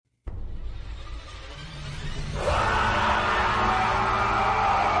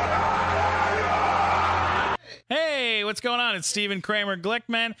what's going on? It's Stephen Kramer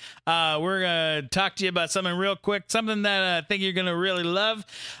Glickman. We're going to talk to you about something real quick, something that I think you're going to really love.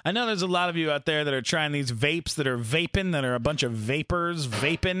 I know there's a lot of you out there that are trying these vapes that are vaping, that are a bunch of vapors,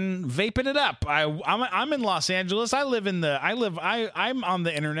 vaping it up. I'm in Los Angeles. I'm on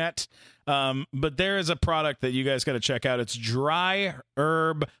the internet. But there is a product that you guys got to check out. It's Dry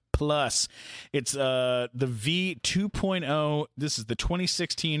Herb Plus. It's the V2.0. This is the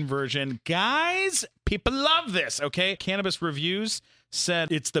 2016 version. Guys, people love this, okay? Cannabis Reviews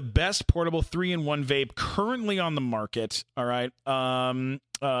said it's the best portable 3-in-1 vape currently on the market, all right? The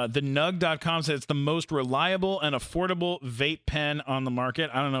Nug.com said it's the most reliable and affordable vape pen on the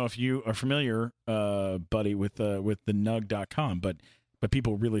market. I don't know if you are familiar, buddy, with the Nug.com, but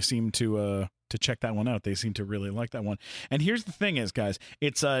people really seem to check that one out. They seem to really like that one. And here's the thing is, guys,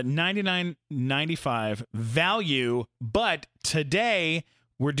 it's $99.95 value, but today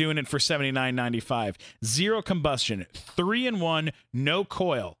we're doing it for $79.95. Zero combustion, 3-in-1, no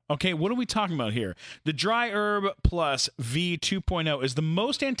coil. Okay, what are we talking about here? The Dry Herb Plus V2.0 is the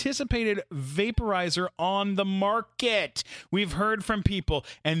most anticipated vaporizer on the market. We've heard from people,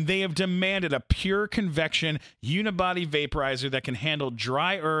 and they have demanded a pure convection unibody vaporizer that can handle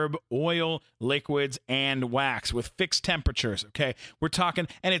dry herb, oil, liquids, and wax with fixed temperatures. Okay, we're talking,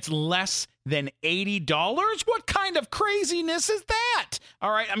 and it's less than $80. What kind of craziness is that?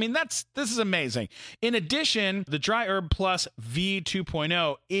 All right, I mean, this is amazing. In addition, the Dry Herb Plus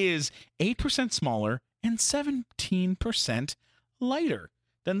V2.0 is 8% smaller and 17% lighter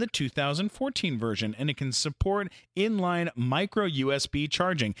than the 2014 version, and it can support inline micro USB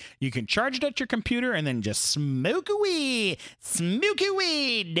charging. You can charge it at your computer and then just smoke away,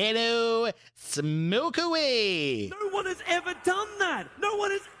 Nano, smoke away. No one has ever done that. No one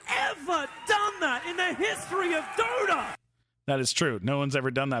has ever done that in the history of Dota. That is true. No one's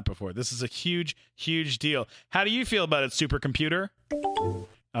ever done that before. This is a huge, huge deal. How do you feel about it, supercomputer?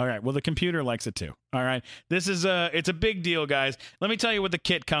 All right. Well, the computer likes it too. All right. This is it's a big deal, guys. Let me tell you what the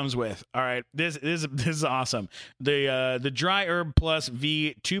kit comes with. All right. This is awesome. The Dry Herb Plus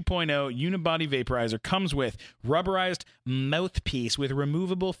V2.0 unibody vaporizer comes with rubberized mouthpiece with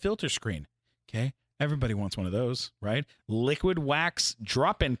removable filter screen. Okay. Everybody wants one of those, right? Liquid wax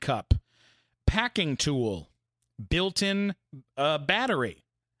drop-in cup, packing tool, built-in battery.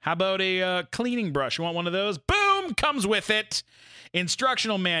 How about a cleaning brush? You want one of those? Boom! Comes with it.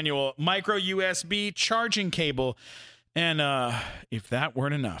 Instructional manual, micro USB charging cable. And if that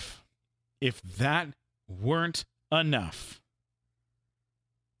weren't enough, it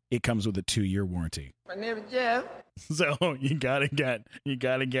comes with a 2-year warranty. My name is Jeff. So you gotta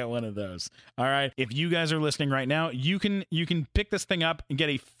get one of those. All right. If you guys are listening right now, you can pick this thing up and get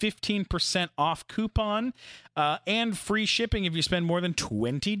a 15% off coupon and free shipping if you spend more than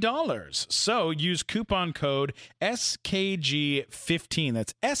 $20. So use coupon code SKG15.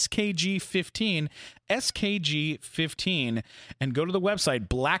 That's SKG15, SKG15, and go to the website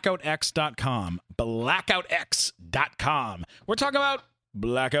blackoutx.com. Blackoutx.com. We're talking about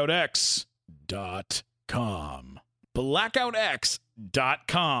blackoutx.com.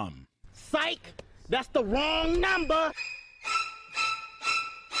 blackoutx.com. Psych! That's the wrong number!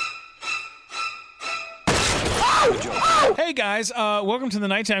 Hey guys, welcome to the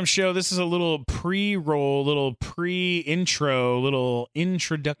Nighttime Show. This is a little pre-roll, little pre-intro, little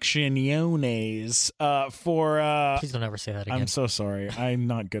introducciones for... Please don't ever say that again. I'm so sorry. I'm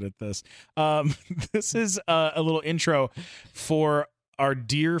not good at this. This is a little intro for our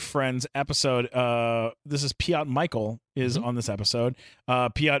dear friend's episode. This is Piotr Michael is on this episode.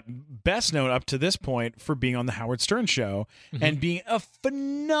 Piotr, best known up to this point for being on the Howard Stern Show and being a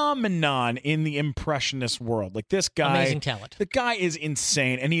phenomenon in the impressionist world. Like this guy, amazing talent. The guy is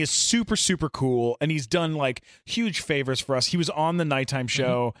insane, and he is super, super cool, and he's done like huge favors for us. He was on the Nighttime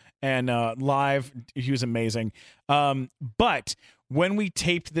Show and live. He was amazing. But when we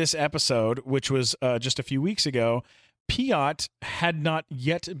taped this episode, which was just a few weeks ago, Piotr had not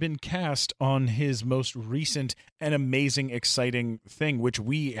yet been cast on his most recent and amazing, exciting thing, which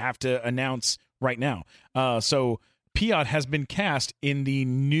we have to announce right now. So Piotr has been cast in the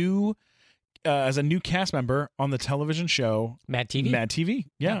new, as a new cast member on the television show MADtv. MADtv.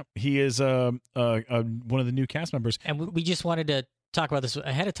 Yeah, he is one of the new cast members. And we just wanted to talk about this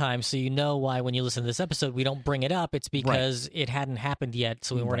ahead of time so you know why when you listen to this episode we don't bring it up. It's because it hadn't happened yet,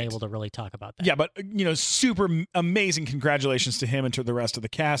 so we weren't able to really talk about that. Yeah, but super amazing congratulations to him and to the rest of the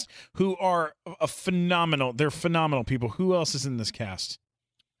cast, who are they're phenomenal people. Who else is in this cast?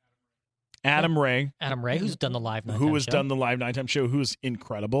 Adam Ray, who's done the live nighttime who has show. done the live nighttime show, who's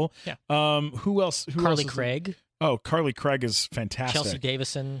incredible. Yeah. Who else? Carly Craig. Oh, Carly Craig is fantastic. Chelsea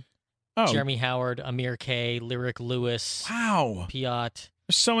Davison. Jeremy Howard, Amir K, Lyric Lewis. Wow. Piotr.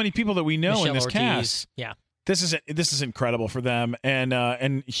 There's so many people that we know Michelle in this Ortiz. cast. Yeah. This is incredible for them,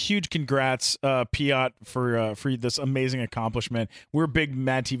 and huge congrats, Piotr, for this amazing accomplishment. We're big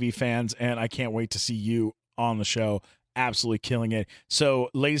MADtv fans, and I can't wait to see you on the show. Absolutely killing it. So,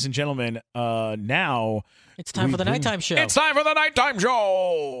 ladies and gentlemen, now it's time for the nighttime show. It's time for the nighttime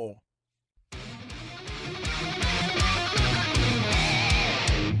show.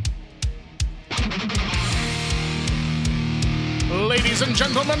 Ladies and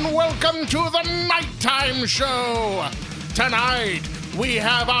gentlemen, welcome to the Nighttime Show. Tonight, we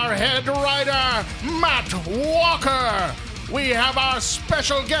have our head writer, Matt Walker. We have our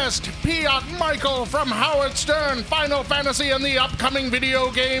special guest, Piotr Michael from Howard Stern, Final Fantasy, and the upcoming video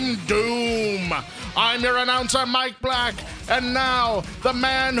game Doom. I'm your announcer, Mike Black, and now, the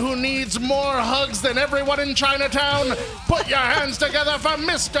man who needs more hugs than everyone in Chinatown, put your hands together for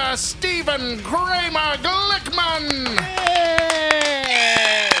Mr. Stephen Kramer Glickman.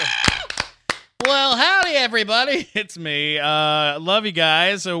 Well, howdy, everybody. It's me. Love you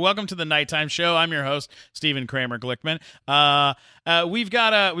guys. So welcome to the Nighttime Show. I'm your host, Stephen Kramer Glickman. We've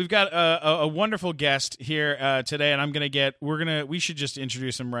got a wonderful guest here today, and we should just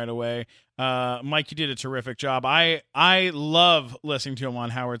introduce him right away. Mike, you did a terrific job. I love listening to him on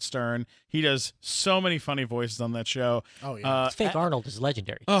Howard Stern. He does so many funny voices on that show. Oh yeah, Fake Arnold is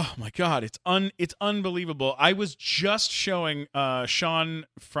legendary. Oh my God, it's unbelievable. I was just showing Sean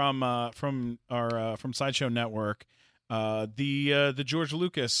from Sideshow Network the George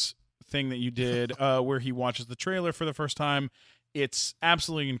Lucas thing that you did where he watches the trailer for the first time. It's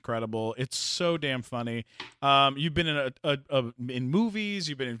absolutely incredible. It's so damn funny. You've been in movies.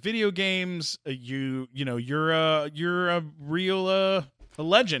 You've been in video games. You're a real a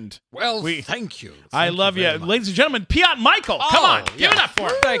legend. Well, thank you. I love you, ladies and gentlemen. Piotr Michael, come on, give it up for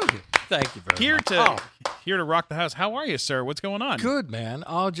him. Thank you very much. Here to rock the house. How are you, sir? What's going on? Good, man.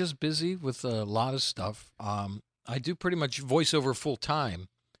 Just busy with a lot of stuff. I do pretty much voiceover full time.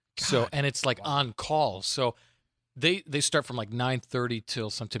 And it's like on call. So they start from like 9:30 till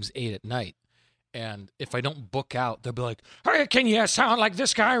sometimes 8 at night. And if I don't book out, they'll be like, "Hey, can you sound like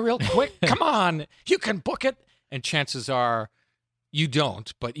this guy real quick? Come on, you can book it." And chances are you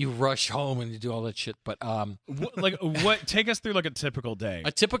don't, but you rush home and you do all that shit. But what? Take us through like a typical day.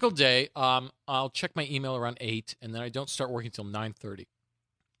 A typical day, I'll check my email around 8, and then I don't start working till 9:30.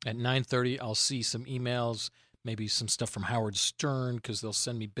 At 9:30, I'll see some emails, maybe some stuff from Howard Stern, because they'll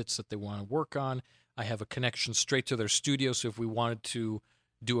send me bits that they want to work on. I have a connection straight to their studio, so if we wanted to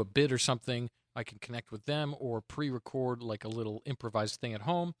do a bit or something, I can connect with them or pre-record like a little improvised thing at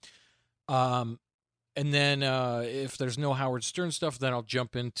home. And then if there's no Howard Stern stuff, then I'll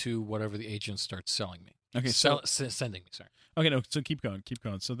jump into whatever the agent starts selling me. Okay, sending me. Sorry. Okay, no. So keep going.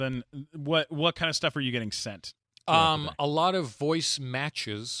 So then, what kind of stuff are you getting sent? A lot of voice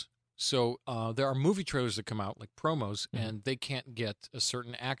matches. So there are movie trailers that come out, like promos, and they can't get a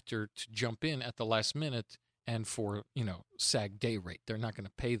certain actor to jump in at the last minute and for, SAG day rate. They're not going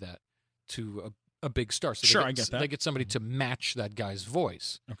to pay that to a big star. So sure, I get that. They get somebody to match that guy's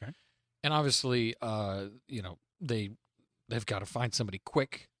voice. Okay. And obviously, they've got to find somebody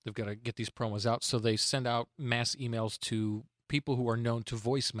quick. They've got to get these promos out. So they send out mass emails to people who are known to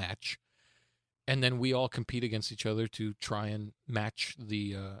voice match. And then we all compete against each other to try and match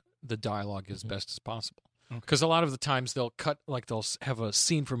the dialogue as best as possible. Because a lot of the times they'll have a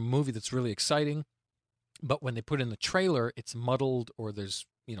scene from a movie that's really exciting, but when they put in the trailer, it's muddled or there's,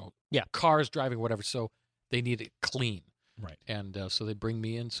 cars driving, whatever. So they need it clean. Right. And so they bring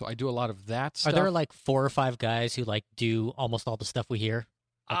me in. So I do a lot of that stuff. Are there like 4 or 5 guys who like do almost all the stuff we hear?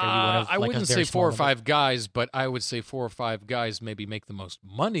 Like, are you one of, I like, wouldn't a very say 4 or small 5 guys, but I would say 4 or 5 guys maybe make the most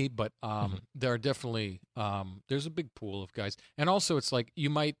money. But there are definitely there's a big pool of guys. And also it's like you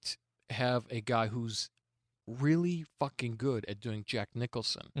might have a guy who's really fucking good at doing Jack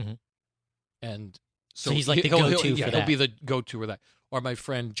Nicholson. And so he's like the go-to for that. He'll be the go-to for that. Or my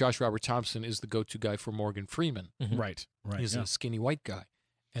friend Josh Robert Thompson is the go-to guy for Morgan Freeman. Right. He's a skinny white guy,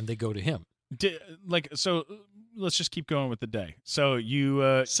 and they go to him. So let's just keep going with the day. So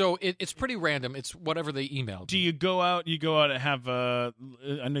you so it's pretty random. It's whatever they email. Do you go out? You go out and have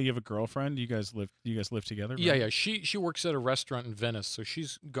I know you have a girlfriend. You guys live together? Right? Yeah. She works at a restaurant in Venice, so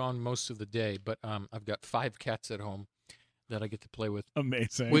she's gone most of the day. But I've got 5 cats at home that I get to play with.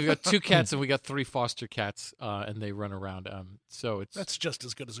 Amazing. We've got 2 cats and we got 3 foster cats, and they run around. So That's just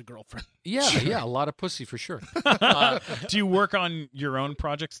as good as a girlfriend. Yeah, yeah, a lot of pussy for sure. Do you work on your own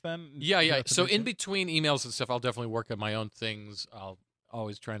projects then? Yeah. So in between emails and stuff, I'll definitely work on my own things. I'll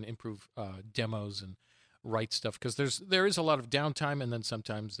always try and improve demos and write stuff because there is a lot of downtime, and then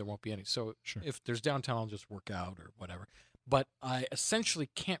sometimes there won't be any. So Sure. if there's downtime, I'll just work out or whatever. But I essentially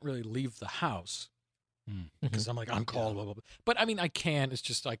can't really leave the house because I'm like, I'm called, blah, blah, blah. But I mean, I can. It's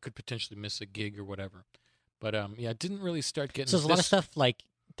just I could potentially miss a gig or whatever. But yeah, it didn't really start getting. So there's a lot of stuff like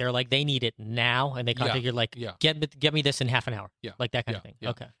they're like they need it now, and they contact you like, get me this in half an hour, like that kind of thing. Yeah.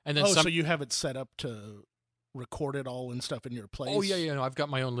 Okay. And then so you have it set up to record it all and stuff in your place? Oh yeah, no, I've got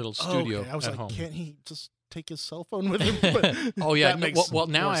my own little studio I was at like, home. can't he just take his cell phone with him? But Oh yeah, well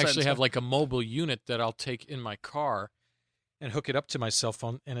now more I actually sense. have like a mobile unit that I'll take in my car and hook it up to my cell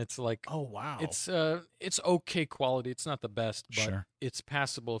phone, and it's like, oh wow, it's okay quality. It's not the best, but Sure. it's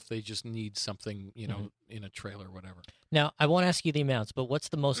passable if they just need something, in a trailer or whatever. Now I won't ask you the amounts, but what's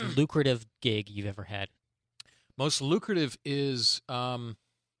the most lucrative gig you've ever had? Most lucrative is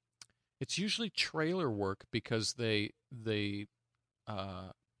it's usually trailer work because they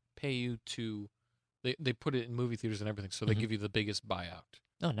pay you to they put it in movie theaters and everything, so they give you the biggest buyout.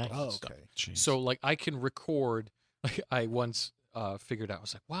 Oh, nice. oh okay. Jeez. So like I can record. Like I once figured out, I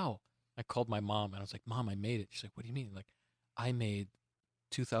was like, wow. I called my mom and I was like, Mom, I made it. She's like, what do you mean? Like, I made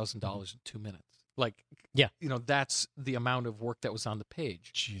 $2,000 in 2 minutes. Like, Yeah. That's the amount of work that was on the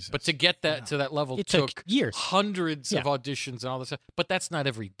page. Jesus. But to get that to that level It took years. hundreds of auditions and all this stuff. But that's not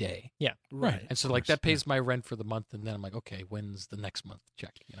every day. Yeah. Right. And so like that pays my rent for the month, and then I'm like, okay, when's the next month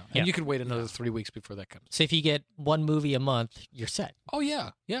check? And Yeah. you can wait another 3 weeks before that comes. So if you get one movie a month, you're set. Oh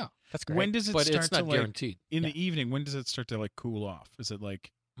yeah. That's great. when does it But start it's not to like guaranteed. in the evening? When does it start to like cool off? Is it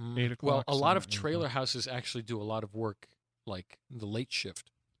like 8 o'clock? Well, a lot of 7, 8 o'clock? trailer houses actually do a lot of work, like the late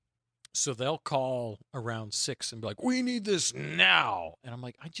shift. So they'll call around 6 and be like, "We need this now," and I'm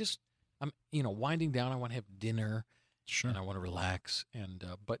like, I'm winding down. I want to have dinner, Sure. and I want to relax. And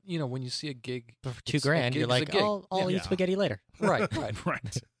but when you see a gig For it's- a $2,000, you're gig's a like, gig. I'll eat spaghetti later. right.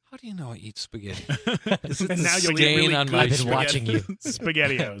 Right. How do you know I eat spaghetti? And now you'll stain eat really on good my I've been spaghetti- watching you.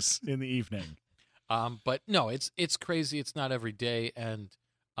 SpaghettiOs in the evening. But no, it's crazy. It's not every day, and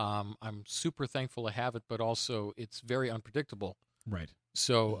I'm super thankful to have it. But also, it's very unpredictable. Right.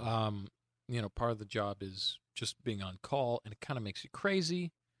 So, part of the job is just being on call, and it kind of makes you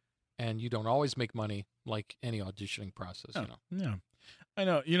crazy, and you don't always make money like any auditioning process. Yeah. I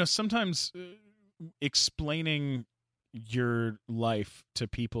know. Sometimes explaining your life to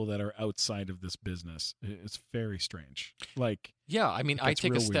people that are outside of this business, it's very strange. Like, Yeah, I mean, I That's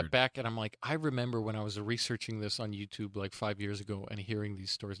take a real step weird. back, and I'm like, I remember when I was researching this on YouTube like 5 years ago, and hearing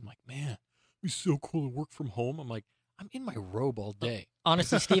these stories. I'm like, man, it'd be so cool to work from home. I'm like, I'm in my robe all day.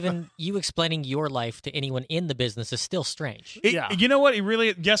 Honestly, Stephen, you explaining your life to anyone in the business is still strange. You know what? It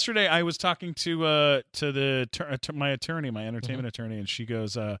really. Yesterday, I was talking to my attorney, my entertainment attorney, and she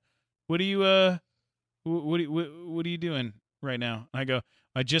goes, "What are you what are you doing right now?" I go,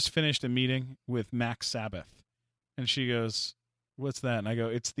 "I just finished a meeting with Max Sabbath," and she goes, "What's that?" And I go,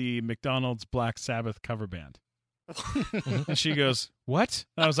 "It's the McDonald's Black Sabbath cover band." And she goes, "What?"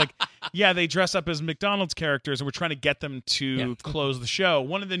 And I was like, "Yeah, they dress up as McDonald's characters, and we're trying to get them to close the show."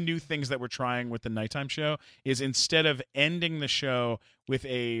 One of the new things that we're trying with the nighttime show is instead of ending the show with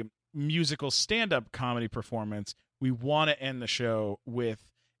a musical stand-up comedy performance, we want to end the show with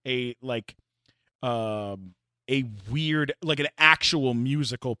a weird, like an actual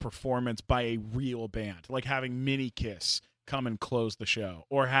musical performance by a real band, like having Mini Kiss come and close the show,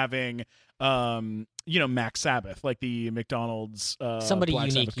 or having Max Sabbath, like the McDonald's Somebody Black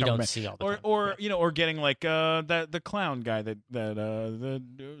unique Sabbath you cover don't band. see all the or time. or getting like the clown guy that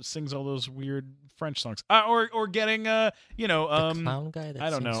sings all those weird French songs, or getting the clown guy that I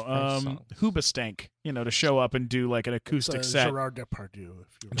don't sings know French songs. Hoobastank, to show up and do like an acoustic set. Gerard Depardieu.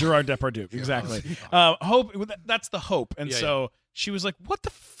 Gerard Depardieu, exactly. Hope, that's the hope. And so she was like, "What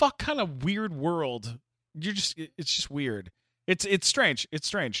the fuck kind of weird world? It's just weird. It's strange. It's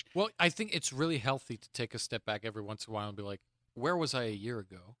strange." Well, I think it's really healthy to take a step back every once in a while and be like, where was I a year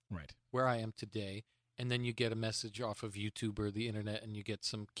ago? Right. Where I am today? And then you get a message off of YouTube or the internet, and you get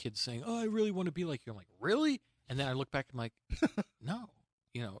some kids saying, "Oh, I really want to be like you." I'm like, "Really?" And then I look back and I'm like, no.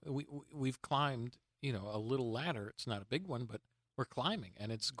 We've climbed, a little ladder. It's not a big one, but we're climbing,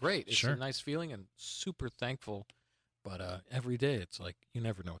 and it's great. It's Sure. a nice feeling, and super thankful. But every day, it's like you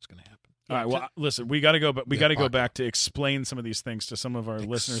never know what's going to happen. All right. Well, listen, we got to go, but we Yeah, got to go pocket. back to explain some of these things to some of our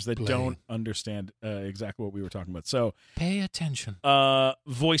listeners that don't understand exactly what we were talking about. So, Pay attention.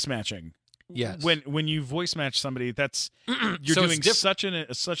 voice matching. Yes. When you voice match somebody, that's you're So it's doing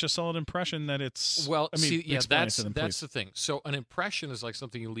such a solid impression that it's Well, I mean, see, yeah, explain it that's to them, that's please. the thing. So an impression is like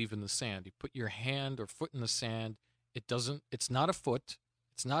something you leave in the sand. You put your hand or foot in the sand. It's not a foot,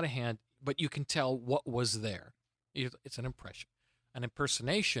 it's not a hand, but you can tell what was there. It's an impression. An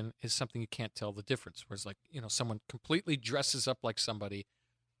impersonation is something you can't tell the difference. Whereas, like, someone completely dresses up like somebody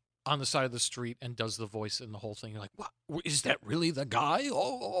on the side of the street and does the voice and the whole thing. You're like, what? Is that really the guy?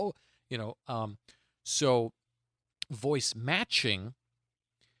 So voice matching,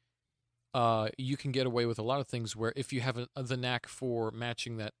 you can get away with a lot of things where if you have the knack for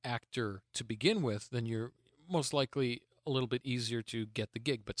matching that actor to begin with, then you're most likely a little bit easier to get the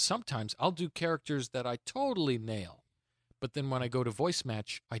gig. But sometimes I'll do characters that I totally nail. But then when I go to voice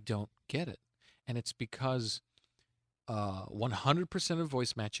match, I don't get it. And it's because 100% of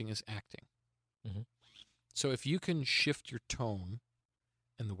voice matching is acting. Mm-hmm. So if you can shift your tone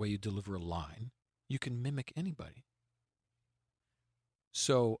and the way you deliver a line, you can mimic anybody.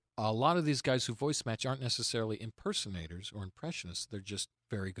 So a lot of these guys who voice match aren't necessarily impersonators or impressionists. They're just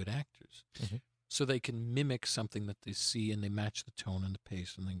very good actors. Mm-hmm. So they can mimic something that they see and they match the tone and the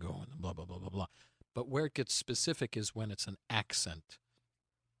pace and then go and blah, blah, blah, blah, blah. But where it gets specific is when it's an accent.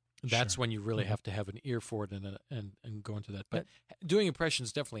 That's when you really have to have an ear for it and go into that. But doing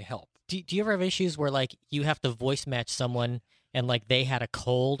impressions definitely help. Do you ever have issues where, like, you have to voice match someone and, like, they had a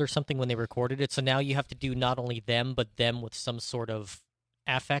cold or something when they recorded it, so now you have to do not only them, but them with some sort of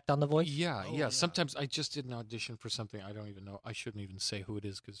affect on the voice? Yeah. Sometimes I just did an audition for something. I don't even know. I shouldn't even say who it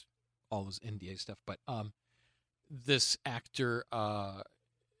is because all this NDA stuff. But this actor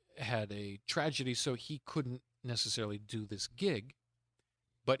had a tragedy, so he couldn't necessarily do this gig,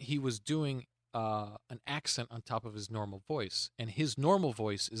 but he was doing an accent on top of his normal voice, and his normal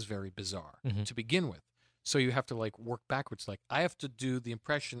voice is very bizarre to begin with. So you have to, like, work backwards. Like, I have to do the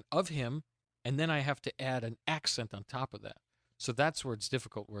impression of him, and then I have to add an accent on top of that. So that's where it's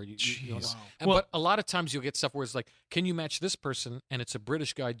difficult, where you but a lot of times you'll get stuff where it's like, can you match this person? And it's a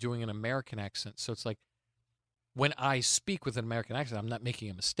British guy doing an American accent. So it's like, when I speak with an American accent, I'm not making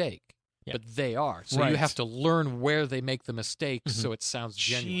a mistake, but they are. So you have to learn where they make the mistake so it sounds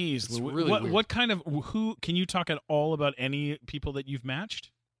genuine. Jeez, it's really weird. What kind of, who, can you talk at all about any people that you've matched?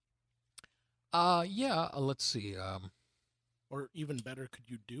 Let's see. Or even better, could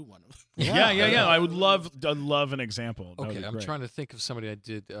you do one of them? Yeah. I would love an example. That Okay, I'm trying to think of somebody I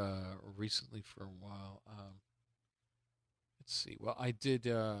did recently for a while. Let's see. Well, I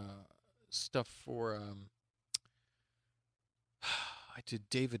did stuff for... I did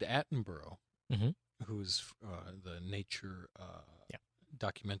David Attenborough, who's the nature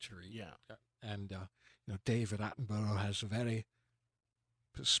documentary. Yeah. And, David Attenborough has a very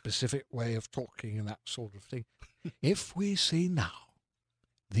specific way of talking and that sort of thing. If we see now,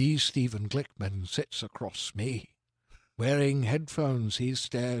 the Stephen Glickman sits across me. Wearing headphones, he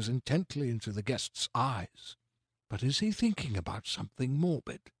stares intently into the guest's eyes. But is he thinking about something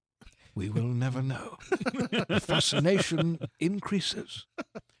morbid? We will never know. The fascination increases.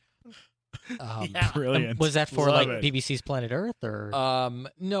 Brilliant. Was that for Love like it. BBC's Planet Earth or?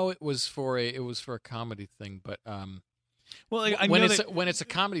 No, it was for a comedy thing. But Well, like, I when know when it's a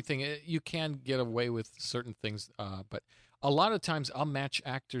comedy thing, you can get away with certain things. But a lot of times, I'll match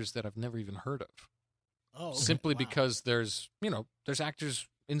actors that I've never even heard of. Oh, okay. Simply Wow. because there's actors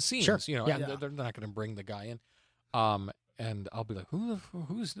in scenes. Sure. And they're not going to bring the guy in. And I'll be like,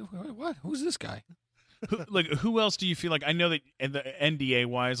 who's this guy? who else do you feel like? I know that the NDA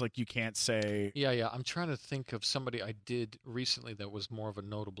wise, like, you can't say. Yeah. I'm trying to think of somebody I did recently that was more of a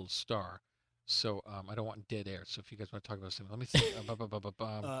notable star. So I don't want dead air. So if you guys want to talk about something, let me think.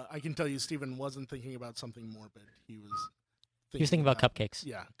 I can tell you, Stephen wasn't thinking about something morbid. He was thinking about cupcakes.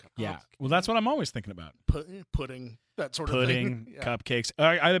 Yeah. Yeah. Well, that's what I'm always thinking about. Pudding, that sort of Pudding, thing. Yeah. cupcakes.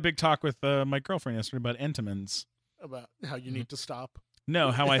 I had a big talk with my girlfriend yesterday about Entenmann's. About how you need to stop.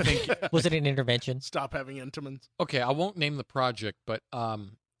 No, how I think. Was it an intervention? Stop having Entenmann's. Okay, I won't name the project, but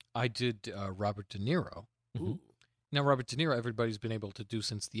I did Robert De Niro. Ooh. Now, Robert De Niro, everybody's been able to do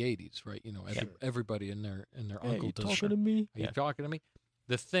since the 80s, right? Everybody and their uncle does. Talking to me? Are you talking to me?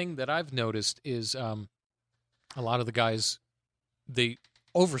 The thing that I've noticed is a lot of the guys, they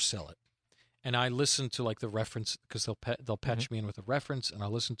oversell it. And I listen to, like, the reference, because they'll patch me in with a reference, and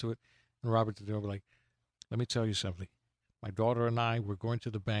I'll listen to it. And Robert De Niro will be like, let me tell you something. My daughter and I, we're going to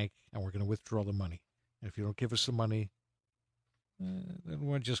the bank, and we're going to withdraw the money. And if you don't give us the money, then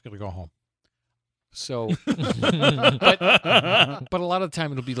we're just going to go home. So, but a lot of the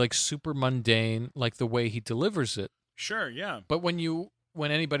time it'll be like super mundane, like the way he delivers it. Sure, yeah. But when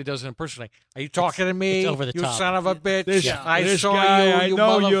anybody does it in person, like, are you talking to me? It's over the you top. son of a bitch! This saw guy, you, I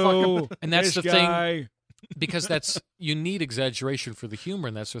know motherfucker. you. And that's This the guy. thing, because you need exaggeration for the humor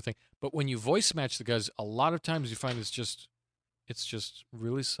and that sort of thing. But when you voice match the guys, a lot of times you find it's just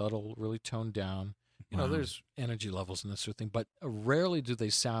really subtle, really toned down. You know, there's energy levels and that sort of thing, but rarely do they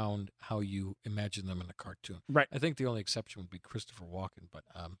sound how you imagine them in a cartoon. Right. I think the only exception would be Christopher Walken, but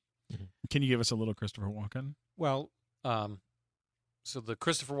Can you give us a little Christopher Walken? well, so the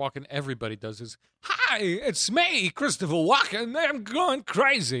Christopher Walken everybody does is, "Hi, it's me, Christopher Walken. I'm going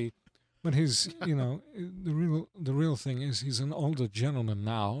crazy." But he's, you know, the real thing is he's an older gentleman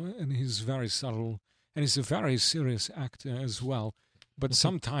now, and he's very subtle, and he's a very serious actor as well. But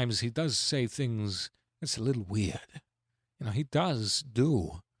sometimes he does say things that's a little weird. You know, he does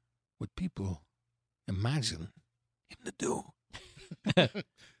do what people imagine him to do.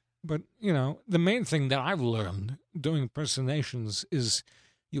 But, you know, the main thing that I've learned doing impersonations is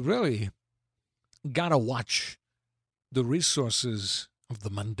you really got to watch the resources of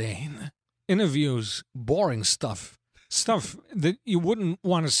the mundane. Interviews, boring stuff that you wouldn't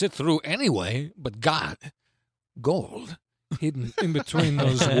want to sit through anyway, but God, gold hidden in between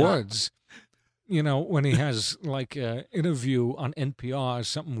those words. You know, when he has like an interview on NPR or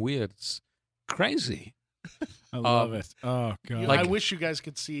something weird, it's crazy. I love it. Oh, God. I wish you guys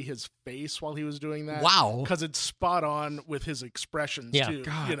could see his face while he was doing that. Wow. Because it's spot on with his expressions, Yeah. too.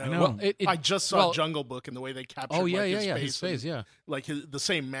 God, you know? I know. Well, I just saw Jungle Book and the way they captured Oh, yeah, his yeah, face. his face, yeah. Like the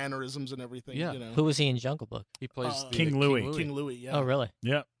same mannerisms and everything. Yeah. You know? Who was he in Jungle Book? He plays King Louis. King Louis, yeah. Oh, really?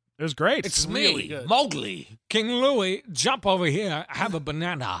 Yeah. It was great. It's really me, good. Mowgli. King Louis, jump over here, have a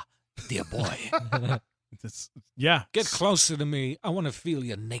banana, dear boy. Yeah. Get closer to me. I want to feel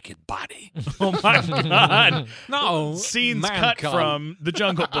your naked body. Oh, my God. No. Scenes man cut cub. from The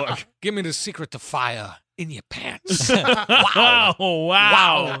Jungle Book. Give me the secret to fire in your pants. Wow.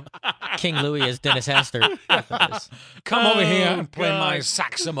 Wow. King Louis is Dennis Hastert. Come over here Oh, and play my God.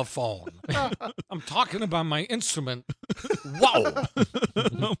 saxophone. I'm talking about my instrument. Whoa.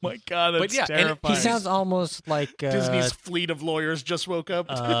 Oh, my God. That's But yeah, and terrifying. He sounds almost like Disney's fleet of lawyers just woke up.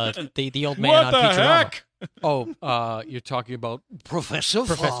 the old man What on the Futurama. heck? Oh, you're talking about Professor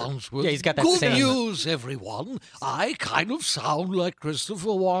Farnsworth. Yeah, he's got that Good same- news, everyone. I kind of sound like Christopher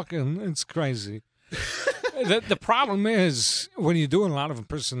Walken. It's crazy. The problem is, when you do a lot of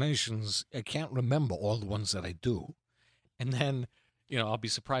impersonations, I can't remember all the ones that I do. and then I'll be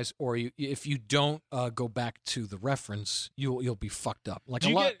surprised, or if you don't go back to the reference, you'll be fucked up. Like Do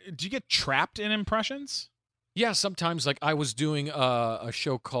a you lot, get trapped in impressions? yeah. Sometimes, like I was doing a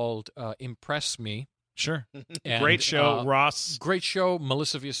show called Impress Me. Sure. And, Great show. Ross. Great show.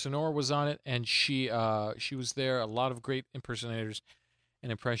 Melissa Villasenor was on it, and she was there. A lot of great impersonators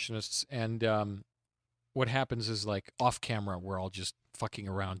and impressionists. And what happens is, like, off camera, we're all just fucking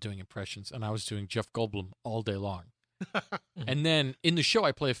around doing impressions, and I was doing Jeff Goldblum all day long. And then in the show,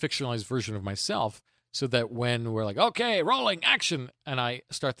 I play a fictionalized version of myself, so that when we're like, okay, rolling, action, and I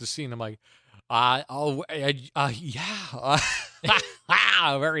start the scene, I'm like, yeah,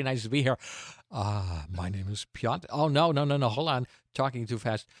 very nice to be here. My name is Piotr. Oh, no, hold on. Talking too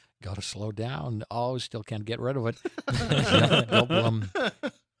fast. Got to slow down. Oh, still can't get rid of it. Jeff Goldblum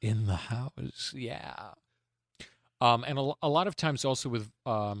in the house. Yeah. And a lot of times also with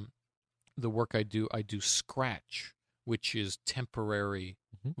the work I do scratch, which is temporary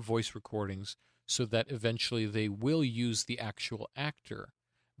voice recordings, so that eventually they will use the actual actor,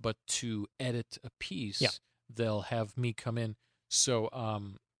 but to edit a piece, they'll have me come in. So,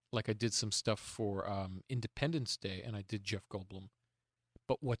 like I did some stuff for Independence Day, and I did Jeff Goldblum.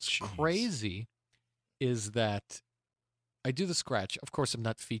 But what's crazy is that I do the scratch. Of course, I'm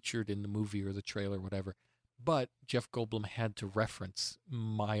not featured in the movie or the trailer or whatever, but Jeff Goldblum had to reference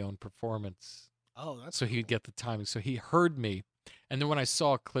my own performance. Oh, that's so he'd get the timing. So he heard me. And then when I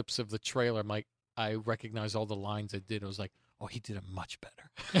saw clips of the trailer, I'm like, I recognized all the lines I did. I was like, oh, he did it much better.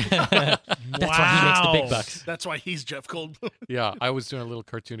 That's why he makes the big bucks. That's why he's Jeff Goldblum. Yeah, I was doing a little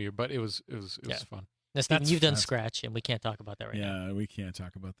cartoonier, but it was fun. Now, Stephen, you've done Scratch, and we can't talk about that right now. Yeah, we can't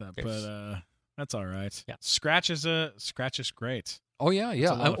talk about that, Yes. but that's all right. Yeah. Scratch is great. Oh, yeah.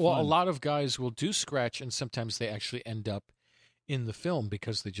 a lot of Well, a fun. lot of guys will do Scratch, and sometimes they actually end up in the film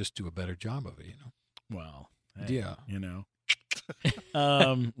because they just do a better job of it, Well, hey, Yeah.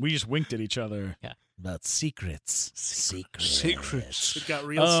 We just winked at each other. Yeah. About secrets. It got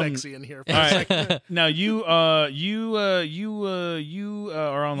real sexy in here. For All a right. second. Now you are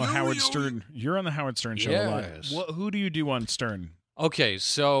on the Howard Stern. You're on the Howard Stern show a lot. Yes. Who do you do on Stern? Okay,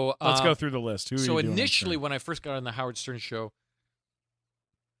 so Let's go through the list. Who So are you doing on initially, Stern? when I first got on the Howard Stern show,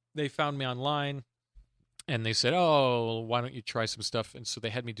 they found me online, and they said, "Oh, why don't you try some stuff?" And so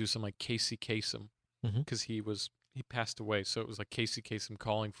they had me do some like Casey Kasem, because he passed away. So it was like Casey Kasem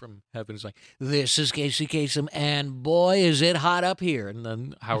calling from heaven. It's like, "This is Casey Kasem, and boy, is it hot up here." And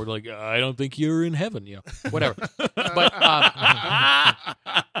then Howard like, "I don't think you're in heaven," whatever. But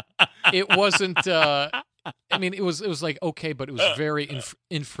it wasn't. I mean, it was like okay, but it was very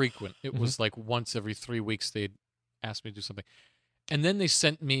infrequent. It was like once every 3 weeks they'd ask me to do something, and then they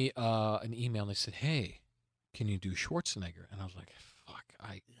sent me an email and they said, "Hey, can you do Schwarzenegger?" And I was like, "Fuck,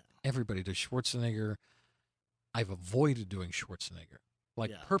 everybody does Schwarzenegger." I've avoided doing Schwarzenegger,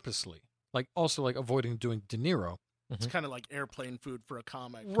 like purposely, like also like avoiding doing De Niro. It's kind of like airplane food for a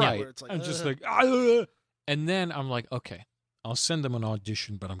comic, Right? Where it's like, I'm just like, and then I'm like, okay, I'll send them an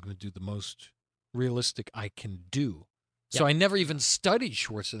audition, but I'm going to do the most realistic I can do. So I never even studied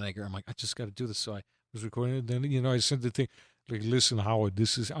Schwarzenegger. I'm like, I just got to do this. So I was recording it. Then, I sent the thing, like, listen, Howard,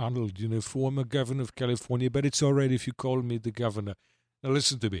 this is Arnold, former governor of California, but it's all right if you call me the governor. Now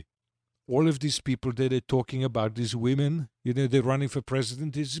listen to me. All of these people that are talking about these women, they're running for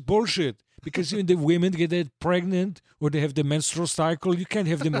president, is bullshit. Because when the women get pregnant or they have the menstrual cycle, you can't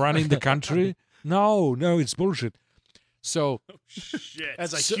have them running the country. No, it's bullshit. So,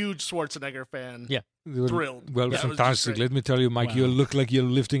 as a huge Schwarzenegger fan, thrilled. Well, That was just fantastic. great. Let me tell you, Mike, you look like you're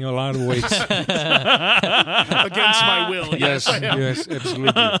lifting a lot of weights. Against my will. Yes,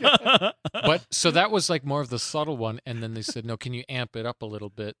 absolutely. But so that was like more of the subtle one. And then they said, no, can you amp it up a little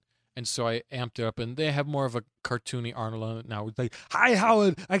bit? And so I amped it up, and they have more of a cartoony Arnold on it now. It's like, hi,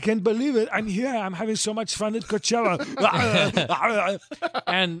 Howard. I can't believe it. I'm here. I'm having so much fun at Coachella.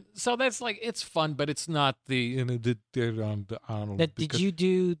 and so that's like, it's fun, but it's not the Arnold. Now, did you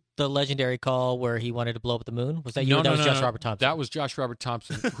do the legendary call where he wanted to blow up the moon? Was that you? No, That was Josh no. Robert Thompson. That was Josh Robert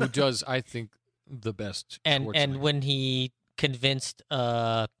Thompson, who does, I think, the best. And when he convinced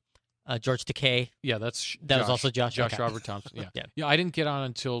George Takei. Yeah, that was also Josh. Josh Okay. Robert Thompson. Yeah. I didn't get on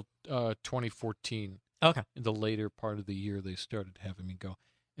until 2014. Okay. In the later part of the year, they started having me go.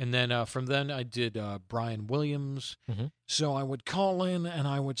 And then from then I did Brian Williams. Mm-hmm. So I would call in and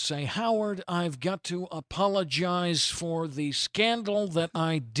I would say, Howard, I've got to apologize for the scandal that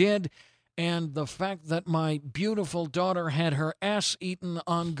I did and the fact that my beautiful daughter had her ass eaten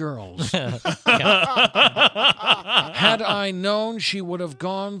on girls. Had I known she would have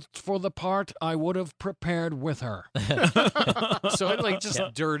gone for the part, I would have prepared with her. So like just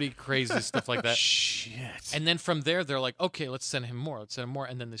dirty, crazy stuff like that. Shit. And then from there, they're like, okay, let's send him more. Let's send him more.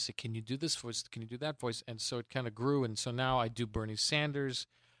 And then they say, can you do this voice? Can you do that voice? And so it kind of grew. And so now I do Bernie Sanders.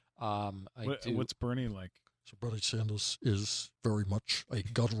 What's Bernie like? So Bernie Sanders is very much a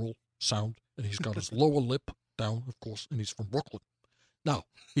guttural sound, and he's got his lower lip down, of course, and he's from Brooklyn. Now,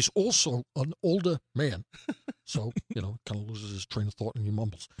 he's also an older man, so, kind of loses his train of thought and he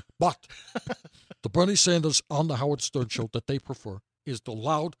mumbles. But the Bernie Sanders on the Howard Stern show that they prefer is the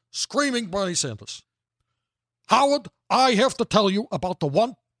loud, screaming Bernie Sanders. Howard, I have to tell you about the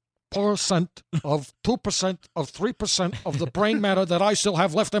 1% of 2% of 3% of the brain matter that I still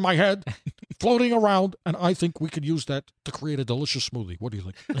have left in my head floating around, and I think we could use that to create a delicious smoothie. What do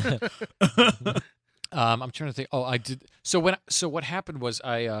you think? I'm trying to think. Oh, I did. So what happened was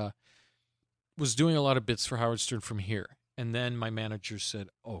I was doing a lot of bits for Howard Stern from here, and then my manager said,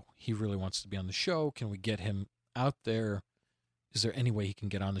 "Oh, he really wants to be on the show. Can we get him out there? Is there any way he can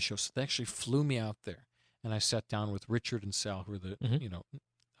get on the show?" So they actually flew me out there, and I sat down with Richard and Sal, who are the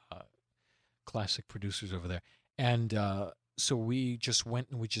classic producers over there, and so we just went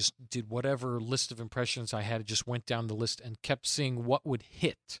and we just did whatever list of impressions I had. Just went down the list and kept seeing what would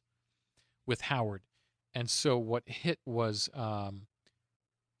hit with Howard. And so what hit was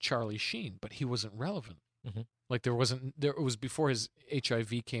Charlie Sheen, but he wasn't relevant. Mm-hmm. Like it was before his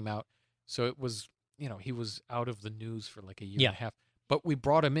HIV came out. So it was, he was out of the news for like a year and a half. But we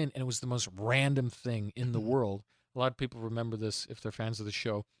brought him in and it was the most random thing in the world. A lot of people remember this if they're fans of the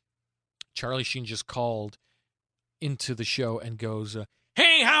show. Charlie Sheen just called into the show and goes,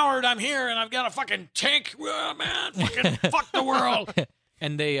 "Hey, Howard, I'm here and I've got a fucking tank. Oh, man, fucking fuck the world."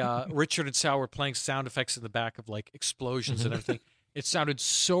 And they, Richard and Sal were playing sound effects in the back of like explosions and everything. It sounded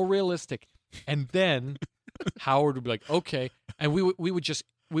so realistic. And then Howard would be like, "Okay," and we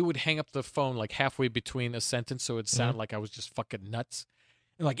would hang up the phone like halfway between a sentence, so it sounded like I was just fucking nuts.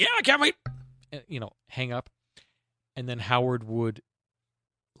 And like, "Yeah, I can't wait," and, hang up. And then Howard would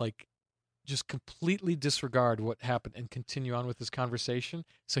like just completely disregard what happened and continue on with his conversation.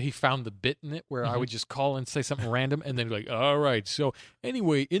 So he found the bit in it where I would just call and say something random, and then be like, "All right, so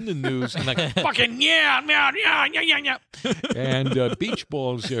anyway, in the news," and like, "Fucking yeah. And beach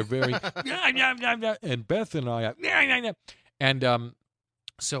balls are very, and Beth and I, and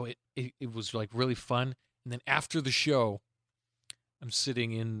so it was like really fun. And then after the show, I'm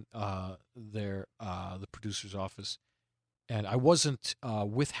sitting in the producer's office. And I wasn't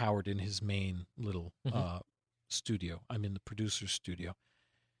with Howard in his main little studio. I'm in the producer's studio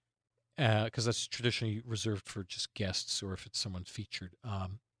because that's traditionally reserved for just guests or if it's someone featured.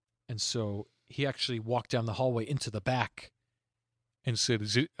 And so he actually walked down the hallway into the back and said,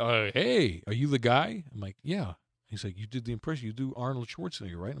 hey, are you the guy? I'm like, yeah. He's like, you did the impression. You do Arnold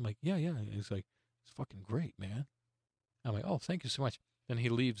Schwarzenegger, right? I'm like, yeah. And he's like, it's fucking great, man. I'm like, oh, thank you so much. Then he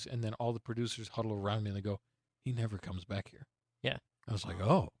leaves, and then all the producers huddle around me, and they go, he never comes back here. Yeah. I was like,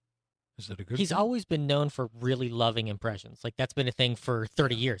 oh, is that a good He's thing? always been known for really loving impressions. Like, that's been a thing for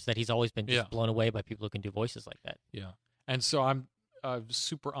 30 years, that he's always been just blown away by people who can do voices like that. Yeah. And so I'm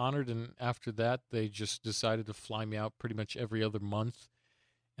super honored, and after that, they just decided to fly me out pretty much every other month,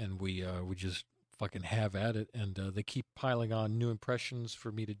 and we just fucking have at it, and they keep piling on new impressions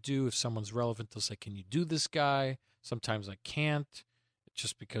for me to do. If someone's relevant, they'll say, can you do this guy? Sometimes I can't,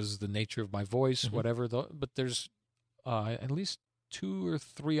 just because of the nature of my voice, whatever. But there's at least 2 or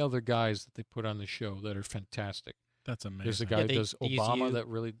 3 other guys that they put on the show that are fantastic. That's amazing. There's a guy who does Obama that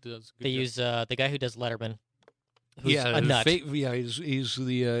really does good. They use the guy who does Letterman. Who's Yeah, a nut. He's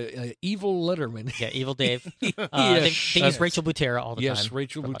the evil Letterman. Yeah, Evil Dave. They Yes. use Rachel Butera all the time. Yes,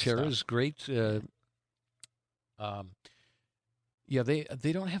 Rachel for a lot of Butera stuff. is great. Yeah,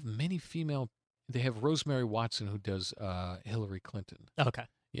 they don't have many female. They have Rosemary Watson who does Hillary Clinton. Okay.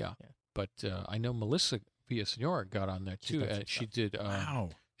 Yeah. But I know Melissa Villasenor got on there too. She did. Wow.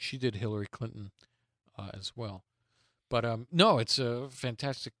 She did Hillary Clinton as well. But no, it's a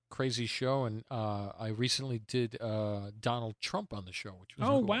fantastic, crazy show, and I recently did Donald Trump on the show, which was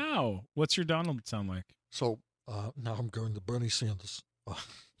Oh, cool. wow. What's your Donald sound like? So now I'm going to Bernie Sanders.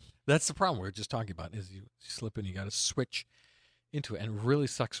 That's the problem we were just talking about. Is you slip in, you got to switch into it, and it really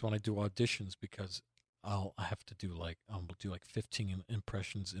sucks when I do auditions because I have to do I'll do 15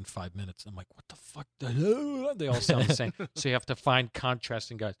 impressions in 5 minutes. I'm like, what the fuck? They all sound the same, so you have to find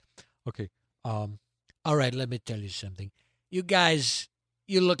contrasting guys. Okay. All right, let me tell you something. You guys,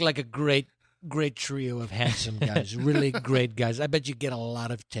 you look like a great trio of handsome guys. Really great guys. I bet you get a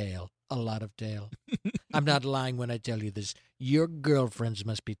lot of tail. A lot of tail. I'm not lying when I tell you this. Your girlfriends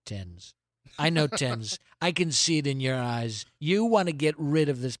must be 10s. I know 10s. I can see it in your eyes. You want to get rid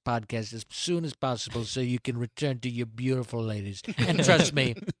of this podcast as soon as possible so you can return to your beautiful ladies. And trust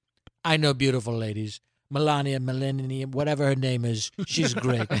me, I know beautiful ladies. Melania, whatever her name is, she's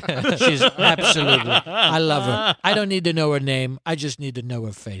great. She's absolutely. I love her. I don't need to know her name. I just need to know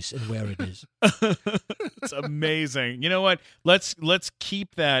her face and where it is. It's amazing. You know what? Let's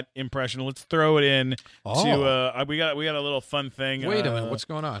keep that impression. Let's throw it in to we got a little fun thing. Wait a minute, what's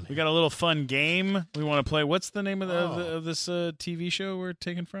going on? We got a little fun game we want to play. What's the name of this TV show we're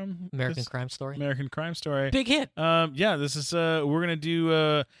taking from? American Crime Story. American Crime Story. Big hit. Yeah, this is we're gonna do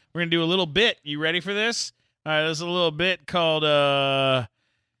a little bit. You ready for this? All right, this is a little bit called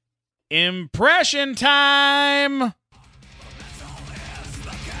Impression Time.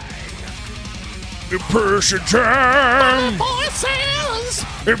 Impression time. Voices,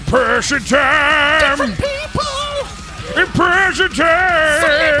 Impression time. different people, Impression time.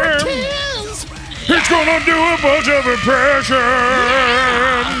 celebrities. He's gonna do a bunch of impressions.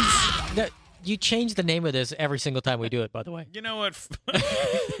 You change the name of this every single time we do it, by the way. You know what?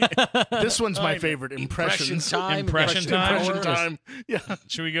 This one's my favorite. Impressions. Impression time. Impression time. Yeah.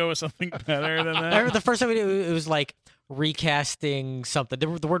 Should we go with something better than I that? remember the first time we did it, it was like recasting something.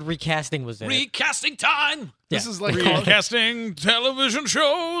 The word recasting was in it. Recasting time. This is like Recasting television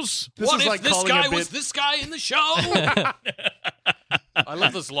shows. This is like calling a bit. this guy in the show? I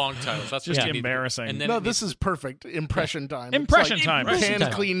love those long titles. That's Just what you need to do. embarrassing. And then No, it this is perfect. Impression time. Impression It's time. like Impression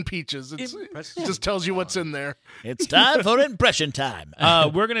Canned time. clean peaches. It just tells you what's in there. It's time for impression time.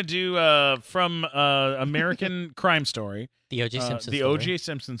 We're gonna do from American Crime Story, The O.J. Simpson the story. O.J.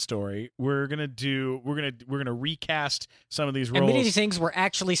 Simpson story. We're gonna recast some of these roles. And many of these things were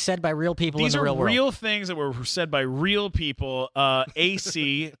actually said by real people These in the are real world. real things that were said by real people.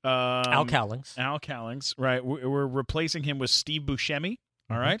 AC Al Cowlings. Al Cowlings, right? We're replacing him with Steve Buscemi.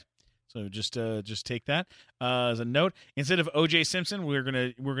 All right. So just take that as a note. Instead of O.J. Simpson, we're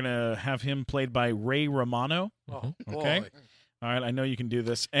gonna have him played by Ray Romano. Oh, Okay. boy. All right, I know you can do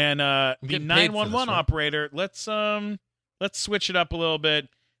this. And the getting paid for this, 911 right? operator. Let's switch it up a little bit.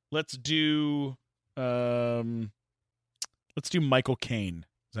 Let's do Michael Caine.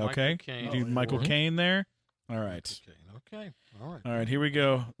 Is that Michael okay? Caine. Do Michael Mhm. Caine there. All right. Okay. All right. All right, here we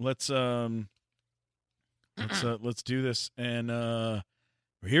go. Let's do this, and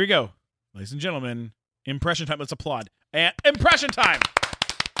here we go, ladies and gentlemen. Impression time. Let's applaud. And impression time.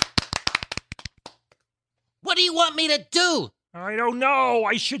 What do you want me to do? I don't know.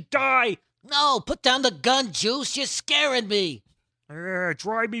 I should die. No, put down the gun, Juice. You're scaring me.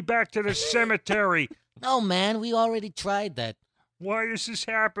 Drive me back to the cemetery. No, man, we already tried that. Why is this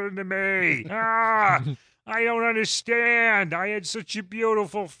happening to me? Ah! I don't understand. I had such a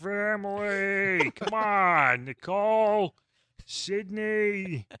beautiful family. Come on, Nicole,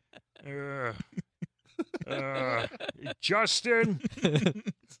 Sydney, Justin.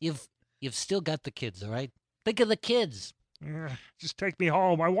 You've still got the kids, all right? Think of the kids. Just take me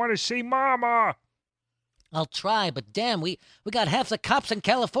home. I want to see Mama. I'll try, but damn, we got half the cops in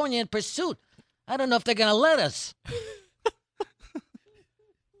California in pursuit. I don't know if they're gonna let us.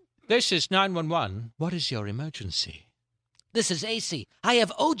 This is 911. What is your emergency? This is AC. I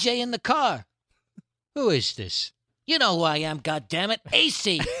have OJ in the car. Who is this? You know who I am, goddammit.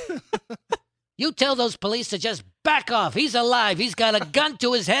 AC. You tell those police to just back off. He's alive. He's got a gun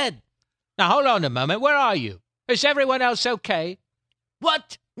to his head. Now, hold on a moment. Where are you? Is everyone else okay?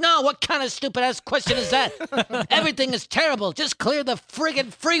 What? No, what kind of stupid-ass question is that? Everything is terrible. Just clear the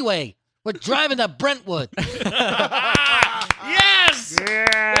friggin' freeway. We're driving to Brentwood. Yes!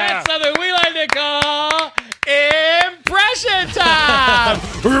 Yeah. That's something we like to call impression time!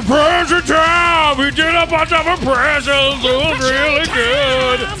 Impression time! We did a bunch of impressions. It was really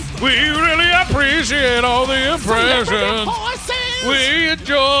good. We really appreciate all the impressions. We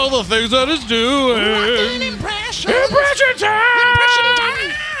enjoy the things that it's doing. Impression time!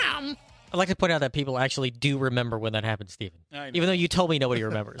 I'd like to point out that people actually do remember when that happened, Stephen. Even though you told me nobody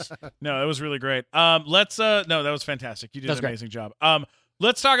remembers. No, that was really great. No, that was fantastic. You did an amazing job.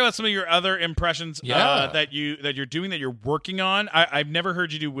 Let's talk about some of your other impressions that you're doing, that you're working on. I've never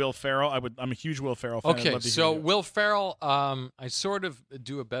heard you do Will Ferrell. I'm a huge Will Ferrell fan. Okay, so Will Ferrell, I sort of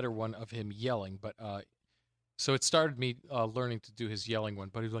do a better one of him yelling, but so it started me learning to do his yelling one.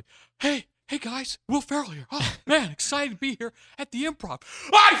 But he was like, Hey guys, Will Ferrell here. Oh man, excited to be here at the Improv.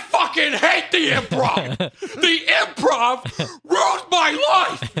 I fucking hate the Improv. The Improv ruined my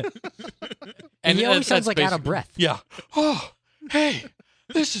life. And he always sounds like out of breath. Yeah. Oh, hey,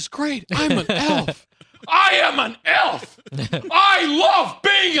 this is great. I'm an elf. I am an elf. I love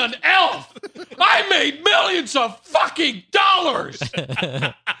being an elf. I made millions of fucking dollars.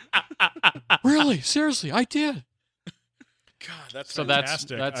 Really, seriously, I did. God, that's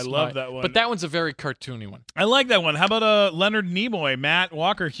fantastic. I love that one. But that one's a very cartoony one. I like that one. How about Leonard Nimoy? Matt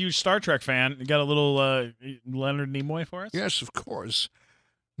Walker, huge Star Trek fan. You got a little Leonard Nimoy for us? Yes, of course.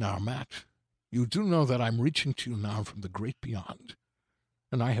 Now, Matt, you do know that I'm reaching to you now from the great beyond.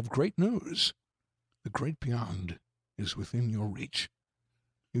 And I have great news. The great beyond is within your reach.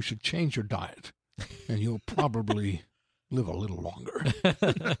 You should change your diet, and you'll probably live a little longer.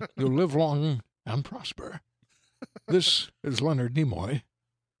 You'll live long and prosper. This is Leonard Nimoy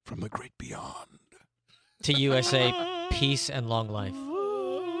from the great beyond. To USA, peace and long life.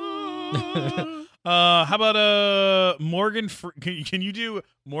 How about Morgan? Can you do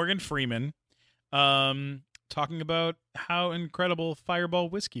Morgan Freeman talking about how incredible Fireball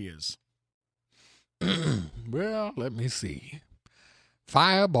whiskey is? Well, let me see.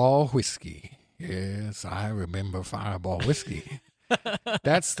 Fireball whiskey. Yes, I remember Fireball whiskey.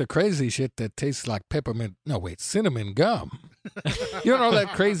 That's the crazy shit that tastes like cinnamon gum. You know that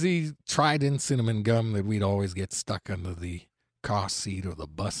crazy Trident cinnamon gum that we'd always get stuck under the car seat or the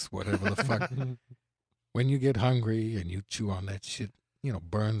bus, whatever the fuck. When you get hungry and you chew on that shit,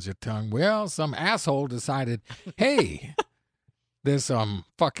 burns your tongue. Well, some asshole decided, hey, there's some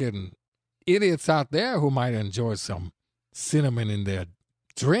fucking idiots out there who might enjoy some cinnamon in their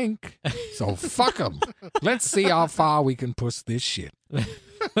drink, so fuck them. Let's see how far we can push this shit.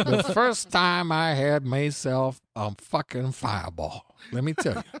 The first time I had myself a fucking Fireball, let me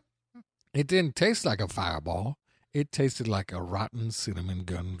tell you, it didn't taste like a Fireball. It tasted like a rotten cinnamon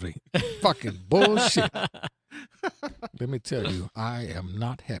gun drink. Fucking bullshit. Let me tell you, I am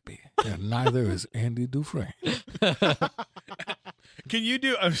not happy, and neither is Andy Dufresne. Can you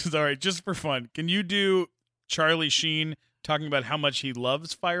do, I'm sorry, just for fun, can you do Charlie Sheen talking about how much he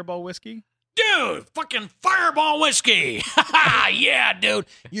loves Fireball whiskey? Dude, fucking Fireball whiskey. Yeah, dude.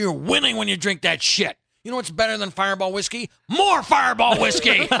 You're winning when you drink that shit. You know what's better than Fireball whiskey? More Fireball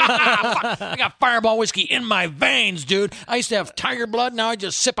whiskey. I got Fireball whiskey in my veins, dude. I used to have tiger blood. Now I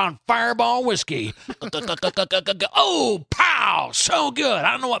just sip on Fireball whiskey. Oh, pow. So good. I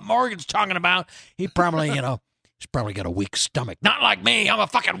don't know what Morgan's talking about. He probably, he's probably got a weak stomach. Not like me. I'm a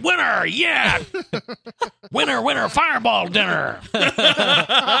fucking winner. Yeah. Winner, Fireball dinner.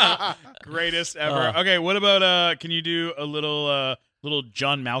 Greatest ever. Okay, what about, can you do a little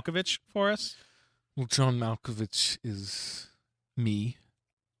John Malkovich for us? Well, John Malkovich is me.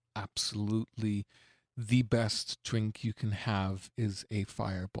 Absolutely the best drink you can have is a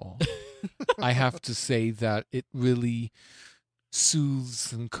Fireball. I have to say that it really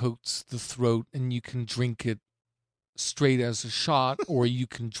soothes and coats the throat, and you can drink it straight as a shot, or you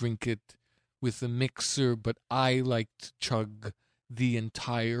can drink it with the mixer, but I like to chug the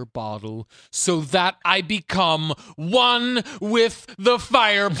entire bottle so that I become one with the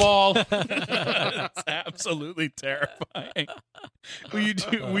fireball. That's absolutely terrifying.